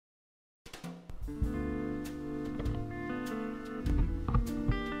Hi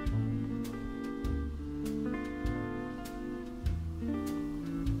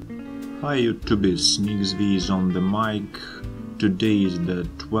YouTubers, NixV is on the mic. Today is the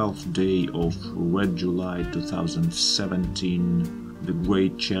 12th day of R.E.D. July 2017, the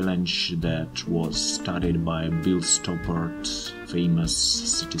great challenge that was started by Bill Stoppard, famous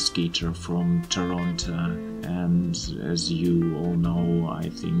city skater from Toronto, and as you all know, I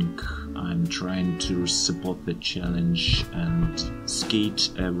think I'm trying to support the challenge and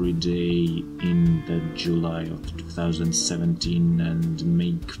skate every day in the July of 2017 and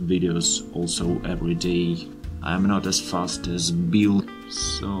make videos also every day. I'm not as fast as Bill,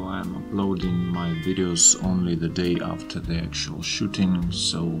 so I'm uploading my videos only the day after the actual shooting,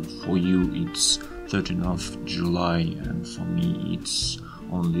 so for you it's 13th of July and for me it's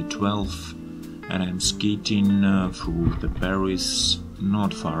only 12th, and I'm skating through the Paris,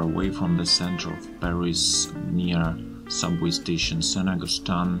 not far away from the center of Paris, near subway station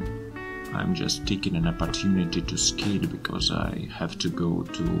Saint-Augustin. I'm just taking an opportunity to skate because I have to go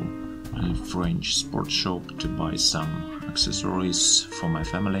to a French sports shop to buy some accessories for my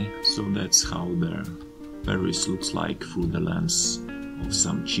family. So that's how the Paris looks like through the lens of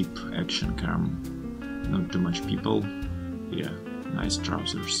some cheap action cam. Not too much people. Yeah, nice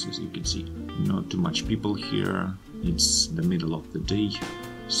trousers as you can see. Not too much people here. It's the middle of the day,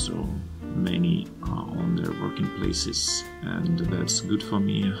 so many are on their working places, and that's good for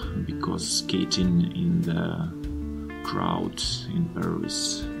me because skating in the crowd in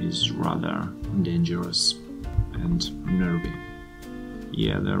Paris is rather dangerous and nervy.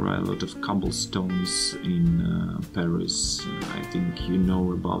 Yeah, there are a lot of cobblestones in Paris. I think you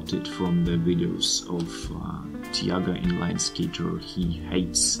know about it from the videos of Tiago inline skater. He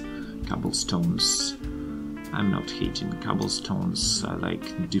hates cobblestones. I'm not hating cobblestones. I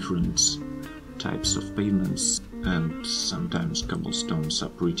like different types of pavements, and sometimes cobblestones are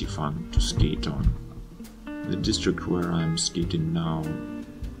pretty fun to skate on. The district where I'm skating now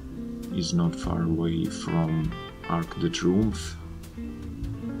is not far away from Arc de Triomphe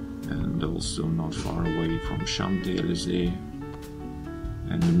and also not far away from Champs-Élysées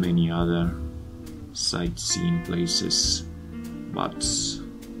and many other sightseeing places, but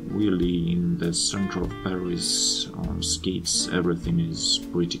really in the center of Paris on skates everything is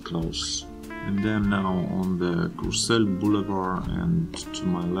pretty close. And then now on the Courcelles Boulevard, and to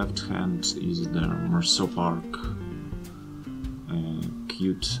my left hand is the Marceau Park, a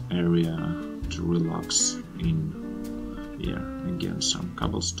cute area to relax in. Yeah, again some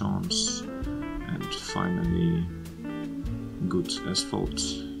cobblestones and finally good asphalt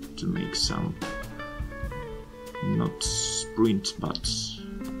to make some, not sprint but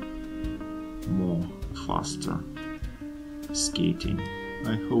more faster skating.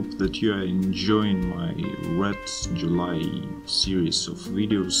 I hope that you are enjoying my R.E.D. July series of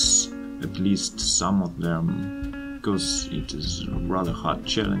videos, at least some of them, because it is a rather hard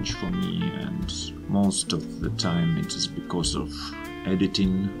challenge for me and most of the time it is because of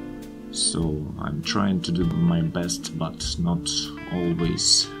editing, so I'm trying to do my best but not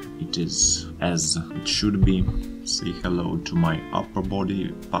always it is as it should be. Say hello to my upper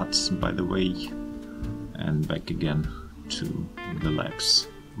body parts by the way, and back again to the legs.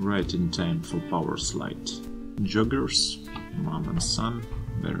 Right in time for power slide. Joggers, mom and son,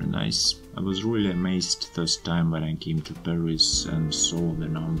 very nice. I was really amazed first time when I came to Paris and saw the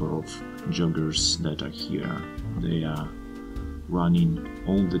number of joggers that are here. They are running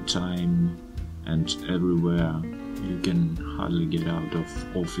all the time and everywhere. You can hardly get out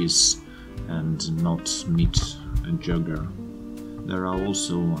of office and not meet a jogger. There are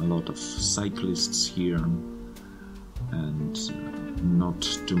also a lot of cyclists here and not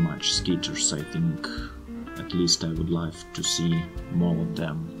too much skaters, I think. At least I would like to see more of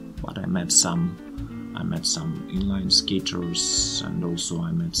them. But I met some inline skaters and also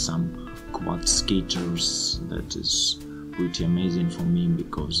I met some quad skaters. That is pretty amazing for me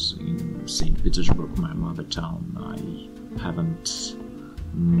because in St. Petersburg, my mother town, I haven't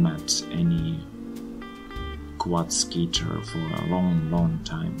met any quad skater for a long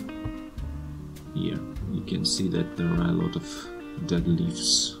time. Here you can see that there are a lot of dead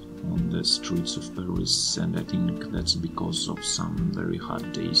leaves on the streets of Paris, and I think that's because of some very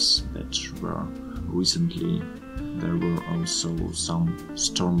hot days that were recently. There were also some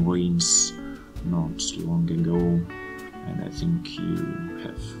storm rains not long ago, and I think you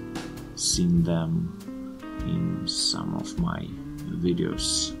have seen them in some of my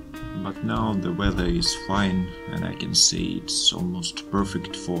videos. But now the weather is fine and I can say it's almost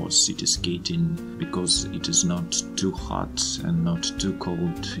perfect for city skating because it is not too hot and not too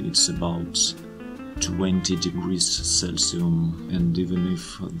cold. It's about 20 degrees Celsius, and even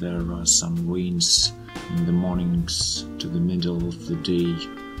if there are some rains in the mornings to the middle of the day,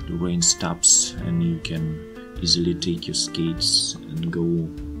 the rain stops and you can easily take your skates and go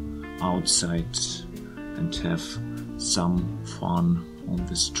outside and have some fun on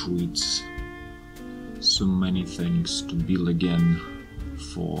the streets. So many thanks to Bill again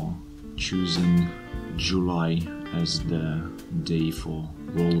for choosing July as the day for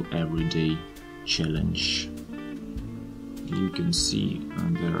Roll Every Day challenge. You can see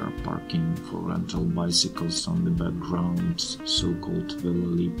there are parking for rental bicycles on the background, so-called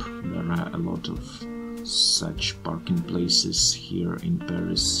Velolip. There are a lot of such parking places here in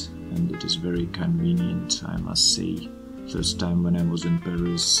Paris, and it is very convenient, I must say. First time when I was in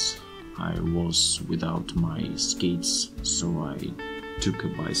Paris, I was without my skates, so I took a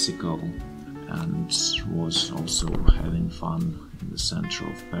bicycle and was also having fun in the center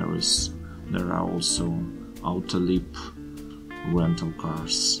of Paris. There are also Autolip rental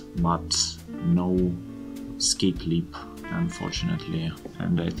cars, but no skate lip, unfortunately.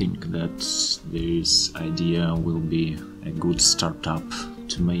 And I think that this idea will be a good startup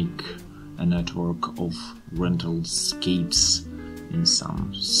to make a network of rental skates in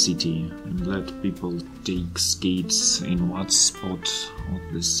some city and let people take skates in one spot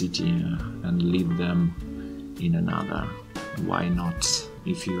of the city and leave them in another. Why not?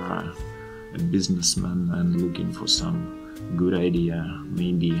 If you are a businessman and looking for some good idea,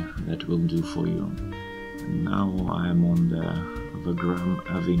 maybe that will do for you. And now I am on the Wagram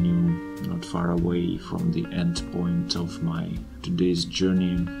Avenue, not far away from the end point of my today's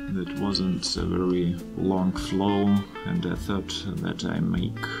journey. That wasn't a very long flow, and I thought that I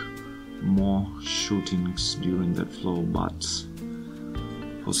make more shootings during that flow, but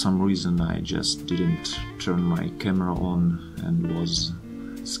for some reason I just didn't turn my camera on and was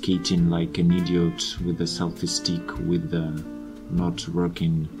skating like an idiot with a selfie stick with the not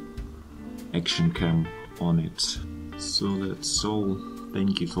working action cam on it. So that's all.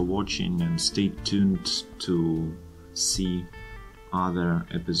 Thank you for watching and stay tuned to see other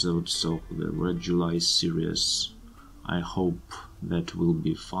episodes of the Red July series. I hope that will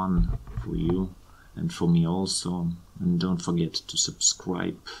be fun for you and for me also. And don't forget to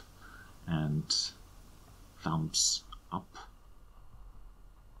subscribe and thumbs up.